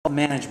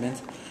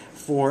management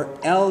for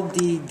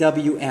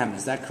LDWM.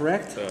 Is that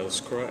correct? That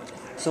is correct.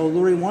 So,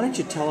 Lurie, why don't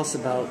you tell us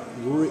about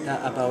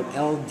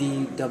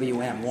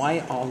LDWM? Why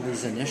all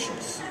these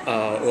initials?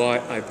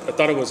 Well, I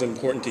thought it was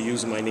important to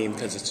use my name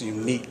because it's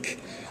unique,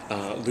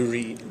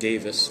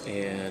 LurieDavis,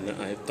 and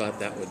I thought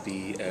that would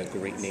be a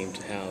great name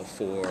to have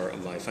for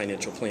my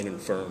financial planning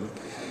firm.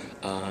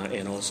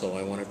 And also,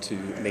 I wanted to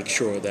make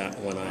sure that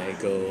when I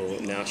go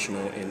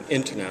national and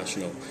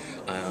international,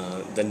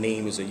 the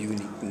name is a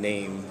unique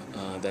name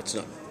that's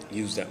not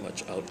used that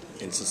much out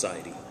in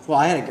society. Well,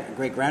 I had a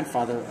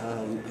great-grandfather,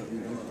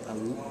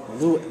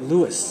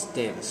 Louis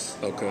Davis.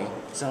 Okay.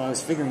 So I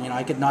was figuring,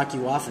 I could knock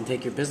you off and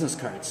take your business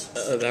cards.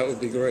 That would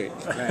be great.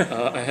 Right.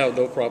 I have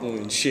no problem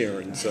in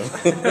sharing, so.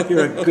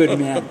 You're a good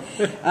man.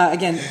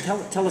 Again,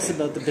 tell us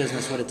about the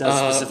business, what it does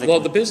specifically. Well,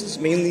 the business,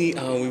 mainly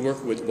we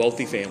work with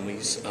wealthy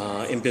families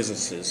in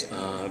businesses,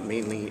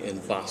 mainly in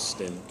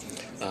Boston,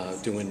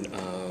 doing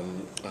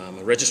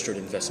a registered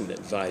investment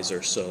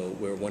advisor, so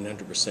we're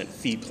 100%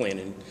 fee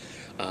planning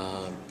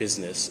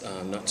business,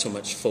 not so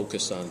much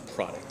focused on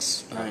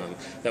products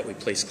that we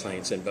place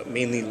clients in, but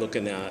mainly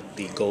looking at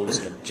the goals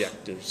and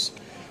objectives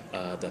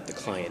that the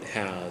client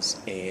has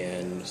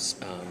and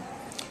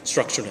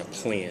structuring a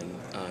plan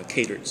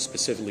catered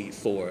specifically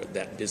for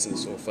that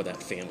business or for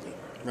that family.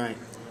 Right.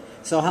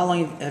 So how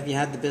long have you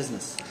had the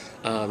business?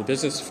 The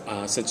business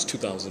since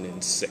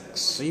 2006.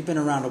 So you've been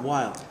around a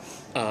while.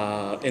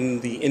 In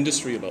the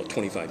industry, about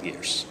 25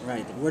 years.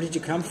 Right. Where did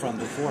you come from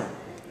before?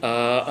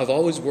 I've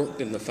always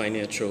worked in the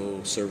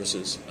financial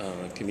services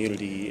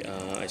community.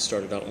 I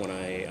started out when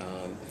I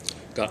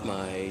got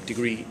my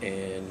degree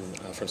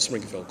from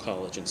Springfield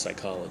College in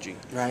psychology.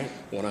 Right.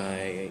 When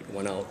I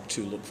went out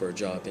to look for a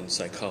job in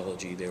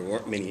psychology, there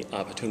weren't many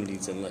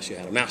opportunities unless you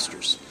had a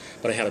master's.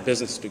 But I had a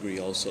business degree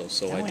also,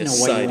 so now I decided.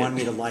 I know why you wanted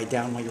me to lie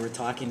down while you were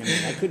talking to me.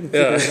 I couldn't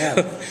figure it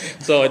out.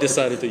 So I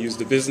decided to use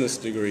the business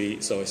degree,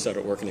 so I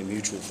started working in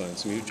mutual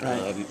funds,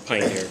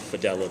 Pioneer,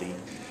 Fidelity.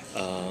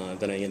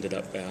 Then I ended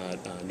up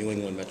at New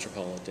England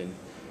Metropolitan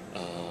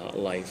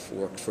Life,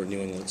 worked for New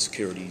England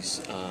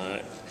Securities,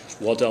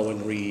 Waddell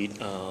 & Reed,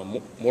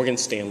 Morgan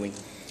Stanley,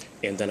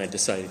 and then I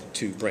decided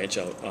to branch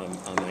out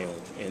on my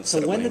own. And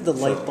so when did the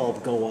light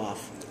bulb go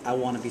off? I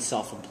want to be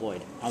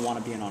self-employed. I want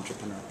to be an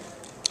entrepreneur.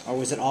 Or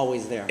was it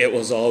always there? It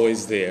was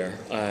always there.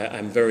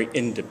 I'm very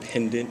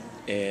independent,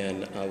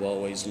 and I've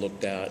always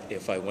looked at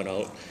if I went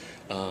out,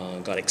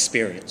 got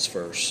experience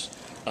first.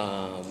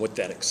 With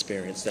that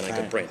experience, then I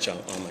could branch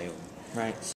out on my own. Right.